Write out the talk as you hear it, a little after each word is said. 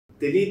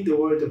delete the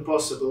word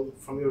impossible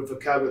from your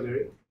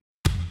vocabulary.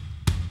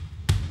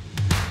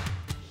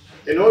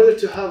 In order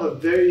to have a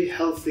very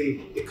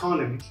healthy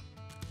economy,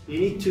 you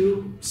need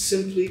to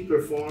simply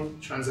perform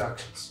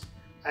transactions.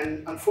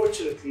 And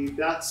unfortunately,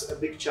 that's a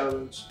big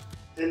challenge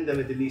in the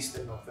Middle East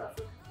and North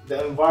Africa.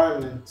 The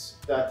environment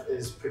that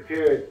is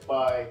prepared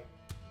by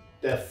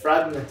the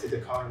fragmented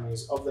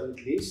economies of the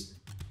Middle East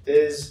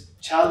is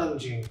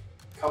challenging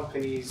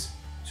companies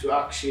to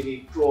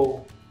actually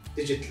grow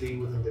digitally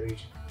within the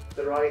region.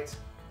 The right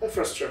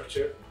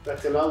infrastructure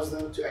that allows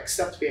them to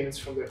accept payments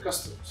from their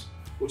customers,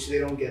 which they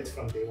don't get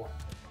from day one.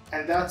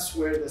 And that's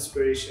where the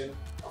inspiration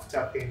of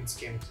Tap Payments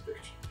came into the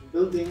picture.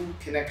 Building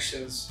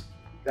connections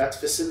that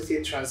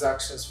facilitate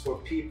transactions for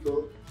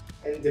people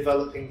in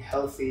developing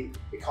healthy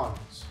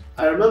economies.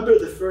 I remember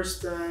the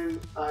first time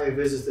I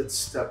visited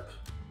STEP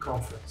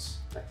conference.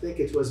 I think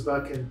it was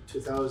back in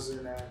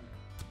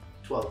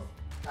 2012.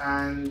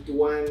 And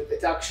when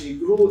it actually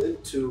grew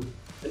into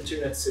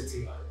Internet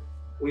City,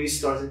 we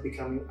started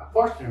becoming a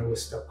partner with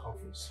STEP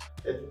Conference.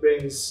 It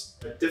brings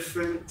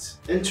different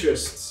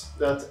interests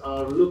that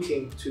are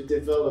looking to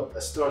develop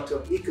a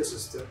startup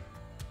ecosystem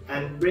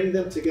and bring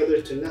them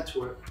together to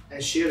network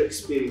and share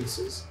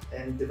experiences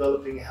in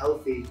developing a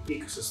healthy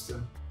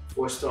ecosystem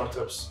for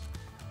startups.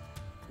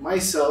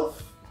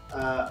 Myself,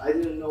 I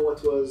didn't know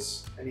what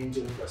was an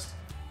angel investor.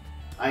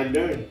 I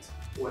learned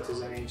what is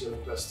an angel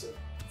investor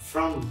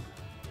from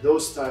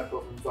those type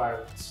of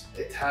environments.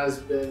 It has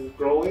been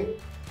growing.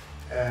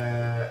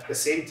 At the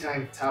same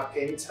time, Tap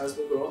Payments has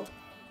been growing.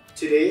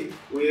 Today,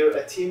 we are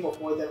a team of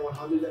more than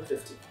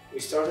 150. We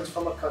started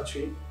from a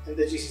country in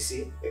the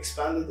GCC,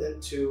 expanded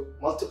into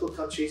multiple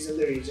countries in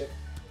the region,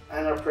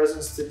 and our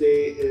presence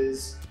today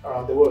is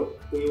around the world.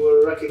 We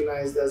were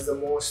recognized as the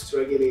most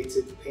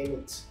regulated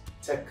payment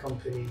tech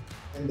company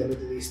in the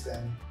Middle East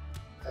and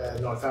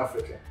North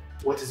Africa.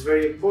 What is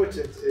very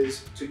important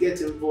is to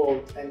get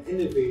involved and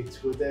innovate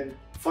within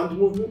fund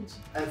movement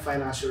and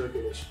financial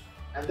regulation.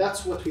 And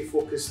that's what we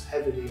focused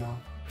heavily on.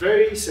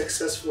 Very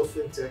successful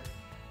fintech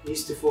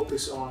needs to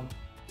focus on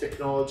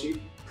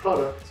technology,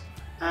 product,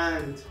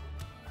 and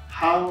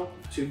how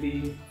to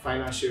be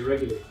financially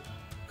regulated.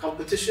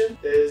 Competition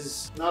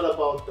is not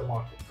about the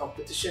market.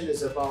 Competition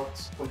is about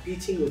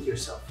competing with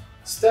yourself.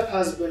 STEP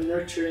has been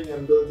nurturing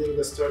and building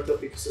the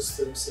startup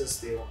ecosystem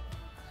since day one.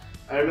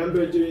 I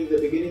remember during the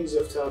beginnings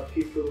of TAP,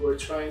 people were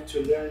trying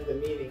to learn the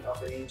meaning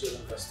of an angel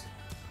investor.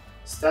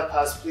 STEP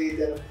has played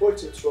an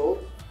important role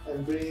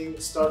in bringing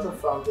startup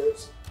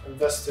founders,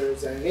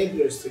 investors, and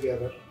enablers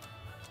together,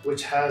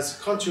 which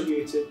has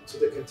contributed to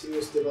the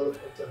continuous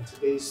development of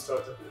today's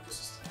startup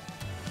ecosystem.